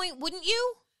this point, wouldn't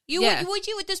you? Would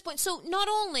you at this point? So not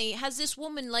only has this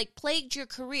woman like plagued your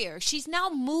career, she's now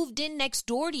moved in next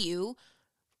door to you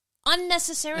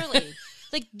unnecessarily.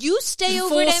 Like, you stay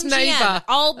over at MGM. Neighbor.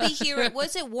 I'll be here at,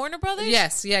 was it Warner Brothers?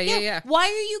 Yes, yeah. Why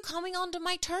are you coming onto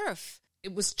my turf?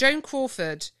 It was Joan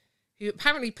Crawford who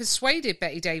apparently persuaded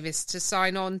Bette Davis to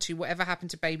sign on to Whatever Happened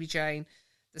to Baby Jane,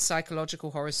 the psychological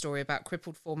horror story about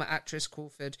crippled former actress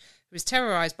Crawford, who was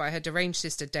terrorised by her deranged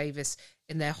sister Davis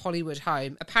in their Hollywood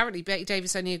home. Apparently, Bette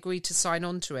Davis only agreed to sign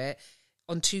on to it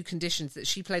on two conditions: that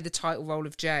she played the title role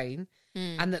of Jane,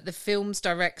 and that the film's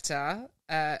director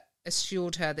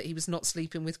assured her that he was not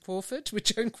sleeping with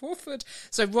Joan Crawford.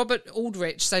 So Robert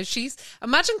Aldrich. So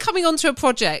imagine coming onto a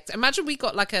project. Imagine we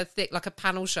got like a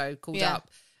panel show called Up.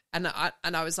 And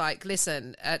I was like,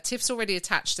 listen, Tiff's already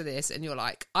attached to this. And you're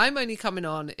like, I'm only coming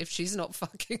on if she's not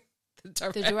fucking the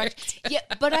director. Yeah,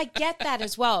 but I get that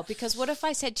as well. Because what if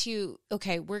I said to you,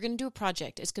 okay, we're going to do a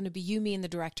project. It's going to be you, me, and the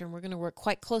director. And we're going to work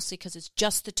quite closely because it's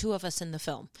just the two of us in the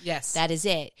film. Yes. That is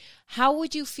it. How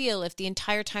would you feel if the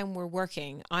entire time we're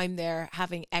working, I'm there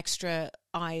having extra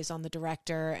eyes on the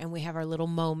director and we have our little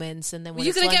moments? And then when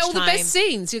you're going to get all the lunchtime- best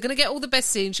scenes. You're going to get all the best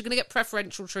scenes. You're going to get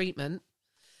preferential treatment.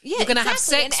 Yeah, you're going to have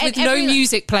sex with no everyone...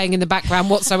 music playing in the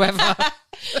background whatsoever.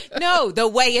 No, the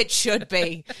way it should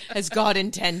be, as God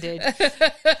intended.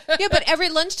 Yeah, but every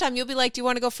lunchtime you'll be like, do you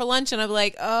want to go for lunch? And I'll be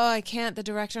like, oh, I can't. The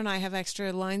director and I have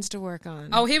extra lines to work on.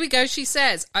 Oh, here we go. She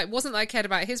says, it wasn't that I cared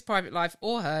about his private life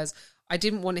or hers. I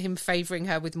didn't want him favouring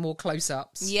her with more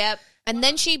close-ups. Yep. And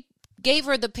then she gave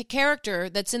her the character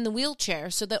that's in the wheelchair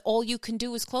so that all you can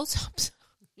do is close-ups.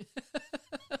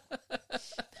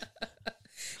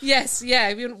 Yes,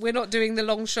 yeah, we're not doing the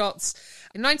long shots.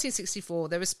 In 1964,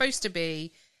 there was supposed to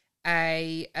be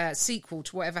a sequel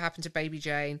to Whatever Happened to Baby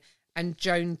Jane, and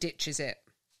Joan ditches it.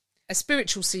 A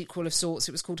spiritual sequel of sorts.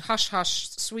 It was called Hush Hush,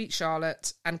 Sweet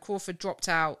Charlotte, and Crawford dropped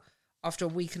out after a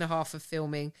week and a half of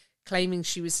filming, claiming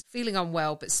she was feeling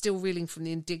unwell but still reeling from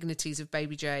the indignities of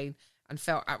Baby Jane and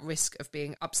felt at risk of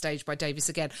being upstaged by Davis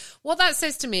again. What that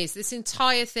says to me is this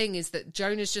entire thing is that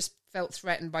Joan has just felt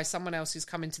threatened by someone else who's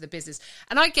come into the business.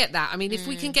 And I get that. I mean, if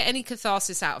we can get any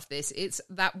catharsis out of this, it's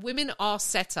that women are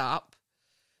set up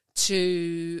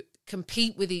to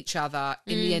compete with each other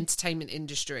in the entertainment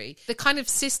industry. The kind of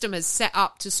system is set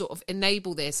up to sort of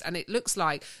enable this, and it looks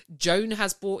like Joan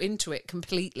has bought into it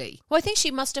completely. Well, I think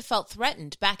she must have felt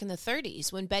threatened back in the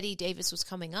 30s when Bette Davis was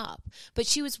coming up. But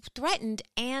she was threatened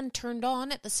and turned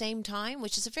on at the same time,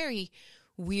 which is a very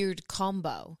weird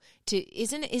combo.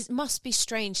 It must be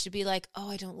strange to be like, oh,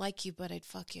 I don't like you, but I'd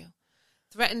fuck you.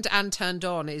 Threatened and turned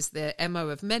on is the MO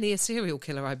of many a serial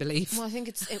killer, I believe. Well, I think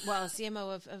it's the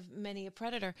MO of many a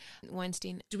predator.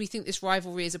 Weinstein. Do we think this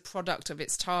rivalry is a product of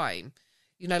its time?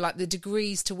 You know, like the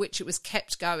degrees to which it was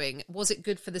kept going. Was it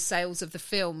good for the sales of the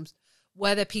films?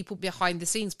 Were there people behind the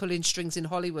scenes pulling strings in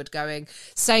Hollywood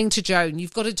saying to Joan,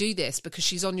 you've got to do this because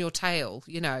she's on your tail,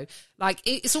 you know? Like,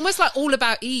 it's almost like All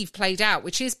About Eve played out,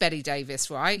 which is Bette Davis,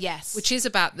 right? Yes. Which is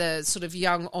about the sort of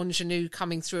young ingenue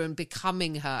coming through and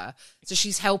becoming her. So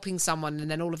she's helping someone, and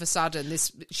then all of a sudden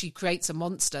she creates a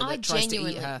monster that tries to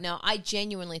eat her. No, I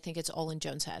genuinely think it's all in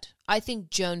Joan's head. I think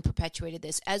Joan perpetuated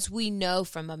this. As we know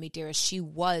from Mummy Dearest, she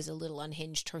was a little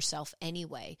unhinged herself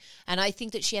anyway. And I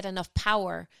think that she had enough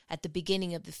power at the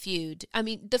beginning of the feud. I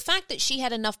mean, the fact that she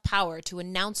had enough power to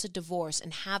announce a divorce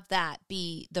and have that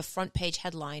be the front page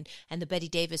headline and the Bette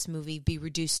Davis movie be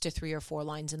reduced to 3 or 4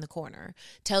 lines in the corner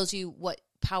tells you what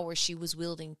power she was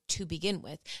wielding to begin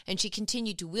with. And she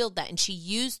continued to wield that, and she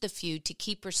used the feud to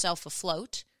keep herself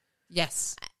afloat.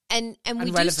 Yes. And we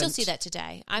relevant. do still see that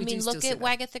today. I mean, look at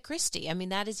Wagatha Christie. I mean,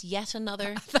 that is yet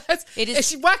another.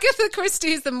 Wagatha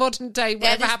Christie is the modern day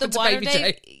whatever happened to Baby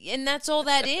Jane. And that's all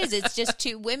that is. It's just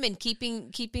 2 women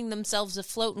keeping themselves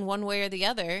afloat in one way or the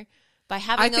other by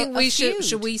having a feud.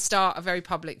 Should we start a very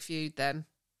public feud then?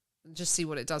 Just see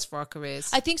what it does for our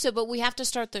careers. I think so, but we have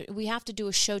to we have to do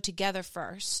a show together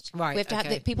first. Right. We have to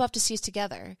have people have to see us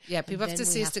together. Yeah, people have to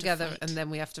see us together, and then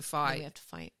we have to fight. We have to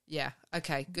fight. Yeah.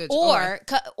 Okay. Good.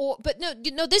 But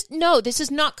this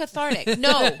is not cathartic.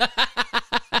 No.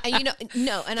 And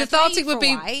no. And cathartic would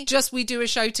be just we do a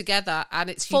show together and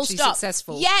it's hugely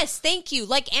successful. Yes, thank you.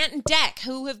 Like Ant and Dec,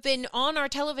 who have been on our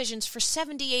televisions for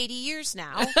 70, 80 years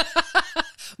now.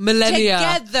 Millennia.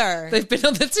 Together. They've been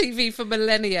on the TV for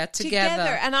millennia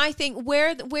together. And I think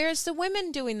where's the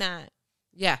women doing that?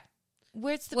 Yeah.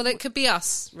 Well, it could be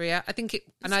us, Ria. I think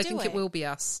it will be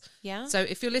us. Yeah. So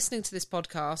if you're listening to this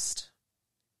podcast,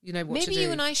 you know what to do. Maybe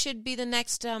you and I should be the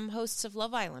next hosts of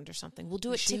Love Island or something. We'll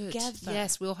do it together.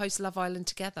 Yes, we'll host Love Island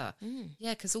together.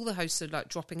 Yeah, because all the hosts are like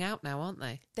dropping out now, aren't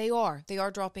they? They are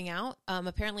dropping out.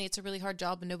 Apparently, it's a really hard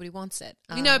job and nobody wants it.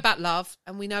 We know about love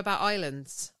and we know about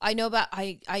islands. I know about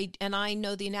I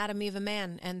know the anatomy of a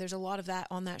man, and there's a lot of that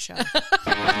on that show.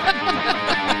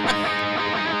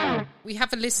 We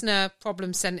have a listener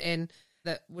problem sent in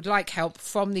that would like help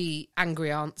from the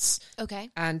Angry Aunts. Okay.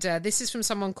 And this is from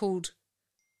someone called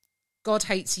God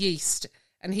Hates Yeast.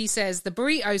 And he says, the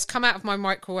burritos come out of my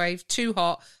microwave too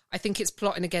hot. I think it's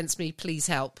plotting against me. Please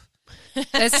help.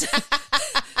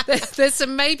 There's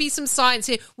maybe some science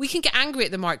here. We can get angry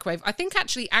at the microwave. I think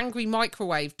actually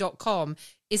angrymicrowave.com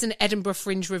is an Edinburgh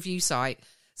Fringe review site.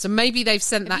 So maybe they've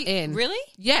sent that in. Really?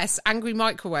 Yes, Angry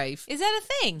Microwave. Is that a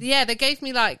thing? Yeah, they gave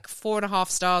me like 4.5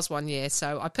 stars one year,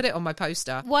 so I put it on my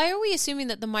poster. Why are we assuming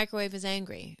that the microwave is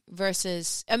angry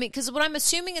versus... I mean, because what I'm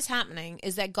assuming is happening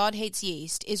is that God Hates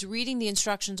Yeast is reading the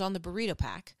instructions on the burrito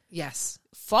pack. Yes.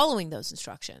 Following those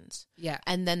instructions. Yeah.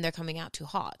 And then they're coming out too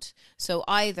hot. So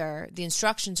either the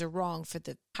instructions are wrong for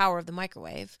the power of the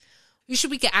microwave... Who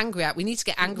should we get angry at? We need to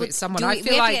get angry at someone. I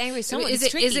feel like get angry at someone. Is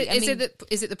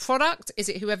it the product? Is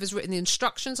it whoever's written the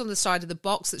instructions on the side of the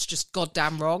box that's just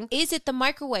goddamn wrong? Is it the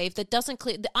microwave that doesn't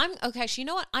clear? Actually, you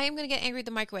know what? I am going to get angry at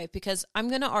the microwave because I'm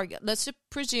going to argue. Let's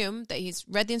presume that he's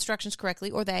read the instructions correctly,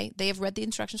 or they have read the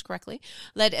instructions correctly.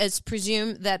 Let us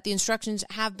presume that the instructions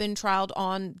have been trialed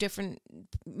on different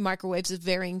microwaves of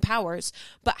varying powers.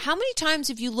 But how many times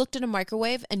have you looked at a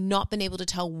microwave and not been able to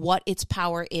tell what its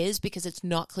power is because it's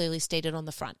not clearly stated on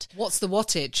the front? What's the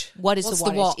wattage? What is the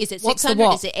wattage? Is it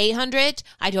 600? Is it 800?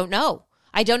 I don't know.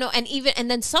 And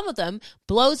then some of them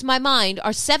blows my mind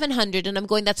are 700, and I'm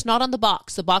going, that's not on the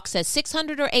box. The box says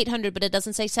 600 or 800, but it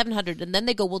doesn't say 700. And then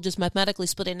they go, we'll just mathematically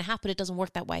split it in half, but it doesn't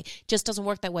work that way. It just doesn't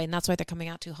work that way, and that's why they're coming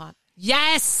out too hot.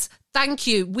 Yes! Thank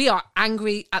you. We are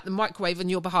angry at the microwave on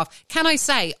your behalf. Can I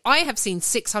say, I have seen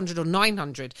 600 or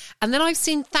 900, and then I've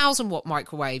seen 1,000-watt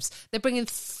microwaves. They're bringing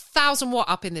 1,000-watt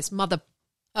up in this mother...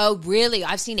 Oh, really?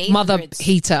 I've seen 800s. Mother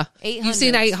heater. 800s. You've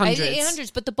seen 800s.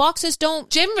 800s, but the boxes don't...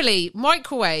 Generally,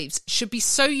 microwaves should be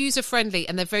so user-friendly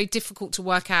and they're very difficult to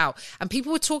work out. And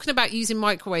people were talking about using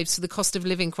microwaves for the cost of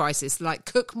living crisis, like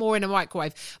cook more in a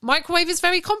microwave. Microwave is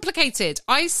very complicated.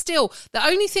 The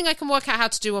only thing I can work out how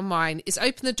to do on mine is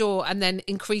open the door and then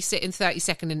increase it in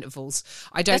 30-second intervals.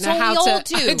 I don't know how to...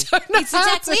 That's what we all do. It's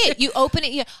exactly it. You open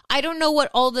it, I don't know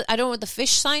what the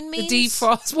fish sign means. The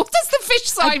defrost. What does the fish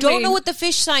sign mean? I don't know what the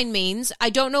fish sign means. I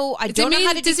don't know how to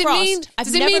defrost.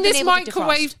 Does it mean this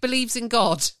microwave believes in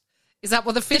God? Is that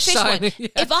what the fish sign? One. Yeah.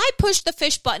 If I push the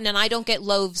fish button and I don't get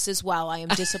loaves as well, I am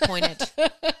disappointed.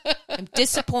 I'm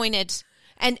disappointed.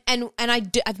 And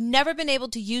I've never been able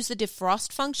to use the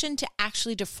defrost function to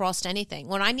actually defrost anything.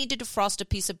 When I need to defrost a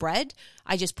piece of bread,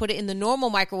 I just put it in the normal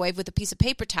microwave with a piece of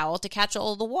paper towel to catch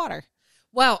all the water.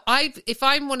 Well, if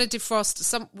I want to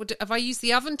defrost, have I used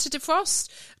the oven to defrost?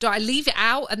 Do I leave it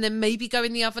out and then maybe go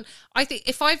in the oven? I think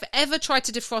if I've ever tried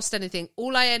to defrost anything,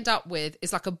 all I end up with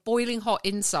is like a boiling hot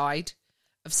inside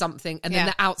of something, and then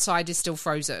the outside is still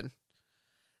frozen.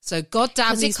 So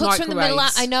goddamn these it cooks microwaves. From the middle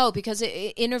out, I know, because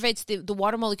it innervates the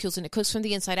water molecules and it cooks from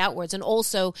the inside outwards, and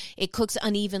also it cooks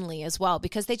unevenly as well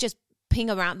because they just ping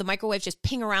around, the microwaves just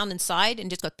ping around inside and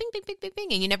just go ping, ping, ping, ping,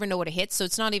 ping, and you never know what it hits. So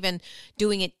it's not even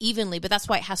doing it evenly, but that's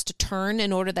why it has to turn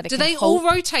in order that it can. Do they all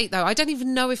rotate though? I don't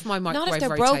even know if my microwave rotates.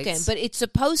 Not if they're broken, but it's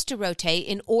supposed to rotate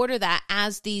in order that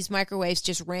as these microwaves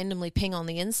just randomly ping on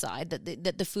the inside,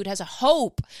 that the food has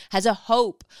a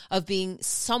hope of being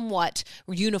somewhat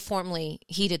uniformly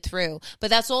heated through.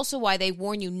 But that's also why they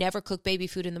warn you never cook baby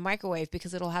food in the microwave,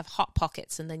 because it'll have hot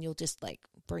pockets and then you'll just like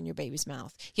burn your baby's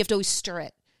mouth. You have to always stir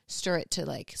it to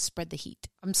like spread the heat.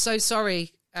 I'm so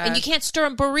sorry. And you can't stir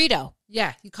a burrito.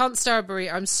 Yeah, you can't stir a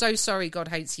burrito. I'm so sorry. God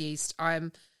hates yeast.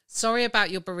 I'm sorry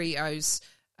about your burritos.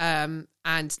 And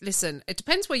listen, it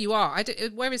depends where you are.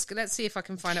 Let's see if I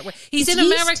can find out where. He's in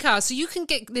America, so you can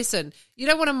listen, you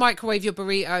don't want to microwave your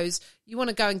burritos. You want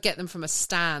to go and get them from a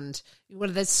stand.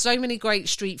 There's so many great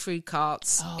street food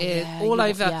carts all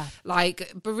over,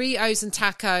 like burritos and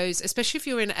tacos, especially if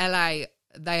you're in LA,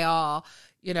 they are,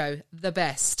 the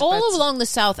best. All along the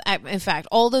South, in fact,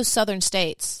 all those southern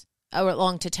states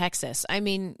along to Texas. I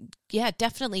mean, yeah,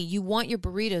 definitely. You want your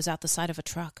burritos out the side of a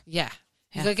truck. Yeah.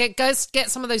 You go get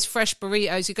some of those fresh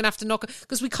burritos. You're going to have to knock,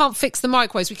 because we can't fix the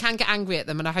microwaves. We can get angry at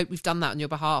them, and I hope we've done that on your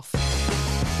behalf.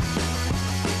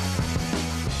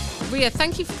 Ria,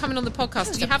 thank you for coming on the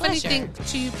podcast. Do you have anything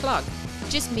to plug?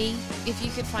 Just me. If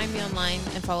you could find me online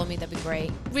and follow me, that'd be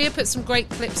great. Ria put some great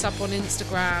clips up on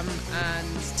Instagram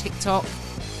and TikTok.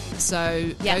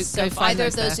 So yes, go if find either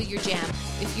of those there. are your jam.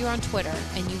 If you're on Twitter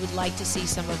and you would like to see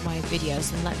some of my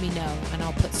videos, then let me know and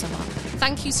I'll put some up.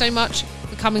 Thank you so much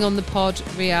for coming on the pod,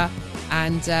 Ria,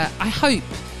 and I hope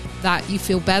that you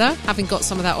feel better having got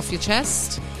some of that off your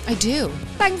chest. I do.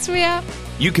 Thanks, Ria.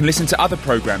 You can listen to other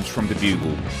programmes from The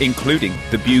Bugle, including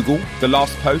The Bugle, The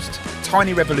Last Post,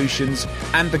 Tiny Revolutions,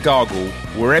 and The Gargle,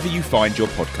 wherever you find your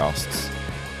podcasts.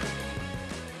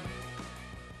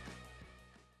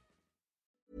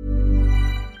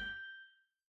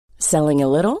 Selling a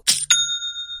little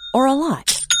or a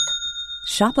lot?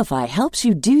 Shopify helps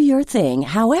you do your thing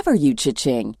however you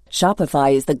cha-ching.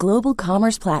 Shopify is the global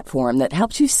commerce platform that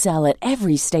helps you sell at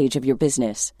every stage of your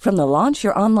business. From the launch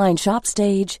your online shop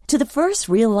stage to the first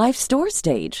real-life store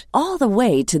stage, all the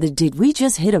way to the did we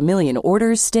just hit a million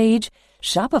orders stage.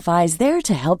 Shopify is there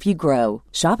to help you grow.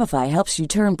 Shopify helps you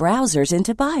turn browsers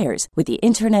into buyers with the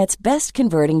internet's best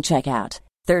converting checkout.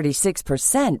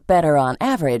 36% better on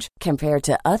average compared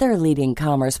to other leading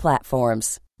commerce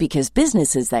platforms. Because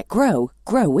businesses that grow,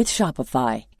 grow with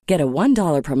Shopify. Get a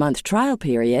 $1 per month trial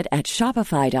period at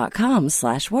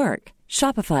shopify.com/work.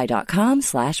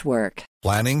 Shopify.com/work.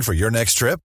 Planning for your next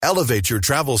trip? Elevate your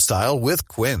travel style with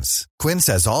Quince. Quince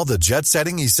has all the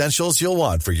jet-setting essentials you'll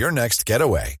want for your next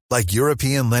getaway, like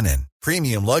European linen,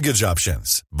 premium luggage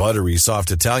options, buttery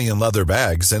soft Italian leather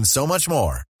bags, and so much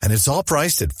more. And it's all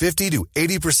priced at 50 to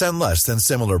 80% less than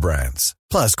similar brands.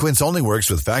 Plus, Quince only works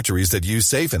with factories that use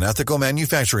safe and ethical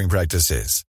manufacturing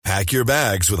practices. Pack your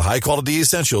bags with high-quality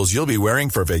essentials you'll be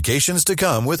wearing for vacations to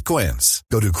come with Quince.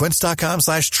 Go to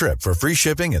quince.com/trip for free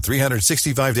shipping and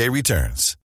 365-day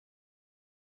returns.